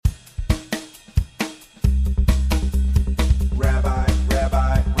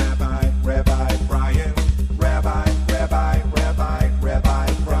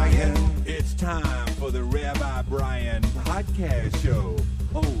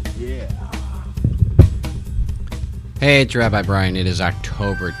Hey, it's Rabbi Brian. It is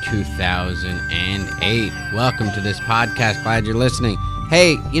October 2008. Welcome to this podcast. Glad you're listening.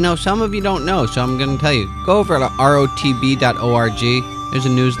 Hey, some of you don't know, so I'm going to tell you. Go over to rotb.org. There's a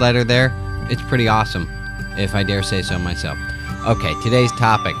newsletter there. It's pretty awesome, if I dare say so myself. Okay, today's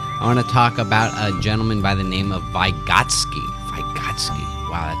topic. I want to talk about a gentleman by the name of Vygotsky. Vygotsky.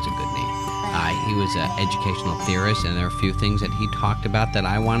 Wow, that's a good name. He was an educational theorist, and there are a few things that he talked about that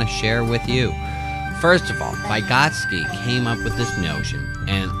I want to share with you. First of all, Vygotsky came up with this notion,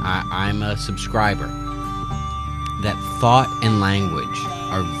 and I'm a subscriber, that thought and language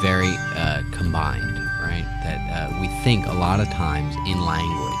are very combined, right? That we think a lot of times in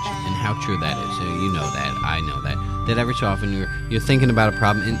language, and how true that is. So you know that, I know that every so often you're thinking about a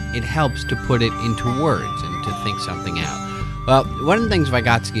problem, and it helps to put it into words and to think something out. Well, one of the things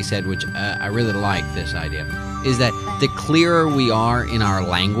Vygotsky said, which I really like this idea, is that the clearer we are in our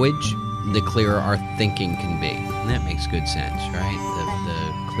language, the clearer our thinking can be. And that makes good sense, right?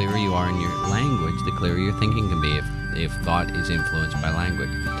 The clearer you are in your language, the clearer your thinking can be if thought is influenced by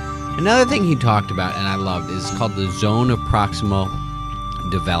language. Another thing he talked about, and I loved, is called the Zone of Proximal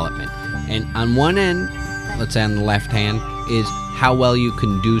Development. And on one end, let's say on the left hand, is how well you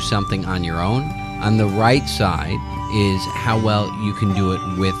can do something on your own. On the right side is how well you can do it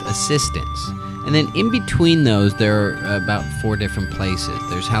with assistance. And then in between those, there are about 4 different places.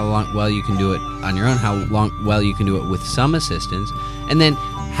 There's how well you can do it on your own, how well you can do it with some assistance, and then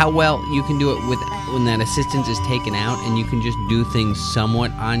how well you can do it with when that assistance is taken out and you can just do things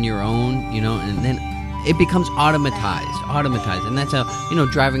somewhat on your own, and then it becomes automatized. And that's how,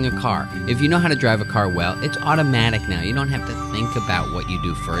 driving a car. If you know how to drive a car well, it's automatic now. You don't have to think about what you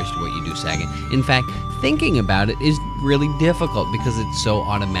do first, what you do second. In fact, thinking about it is really difficult because it's so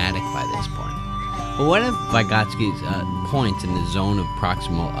automatic by this point. Well, one of Vygotsky's points in the Zone of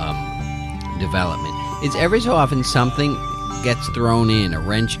Proximal Development is every so often something gets thrown in, a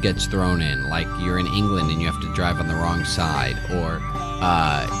wrench gets thrown in, like you're in England and you have to drive on the wrong side, or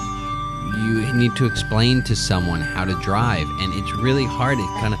you need to explain to someone how to drive, and it's really hard. It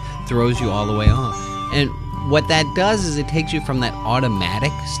kind of throws you all the way off. And what that does is it takes you from that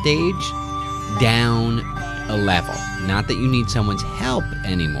automatic stage down a level. Not that you need someone's help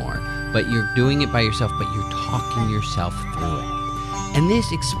anymore, but you're doing it by yourself, but you're talking yourself through it. And this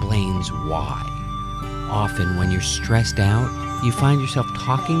explains why often when you're stressed out, you find yourself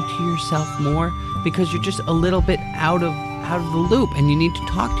talking to yourself more because you're just a little bit out of the loop, and you need to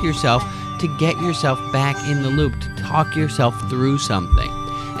talk to yourself to get yourself back in the loop, to talk yourself through something.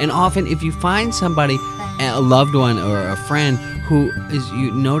 And often if you find somebody, a loved one or a friend, who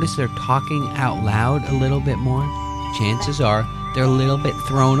you notice they're talking out loud a little bit more, chances are they're a little bit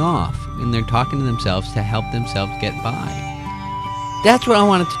thrown off, and they're talking to themselves to help themselves get by. That's what I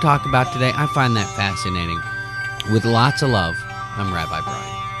wanted to talk about today. I find that fascinating. With lots of love, I'm Rabbi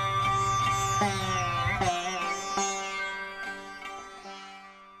Brian.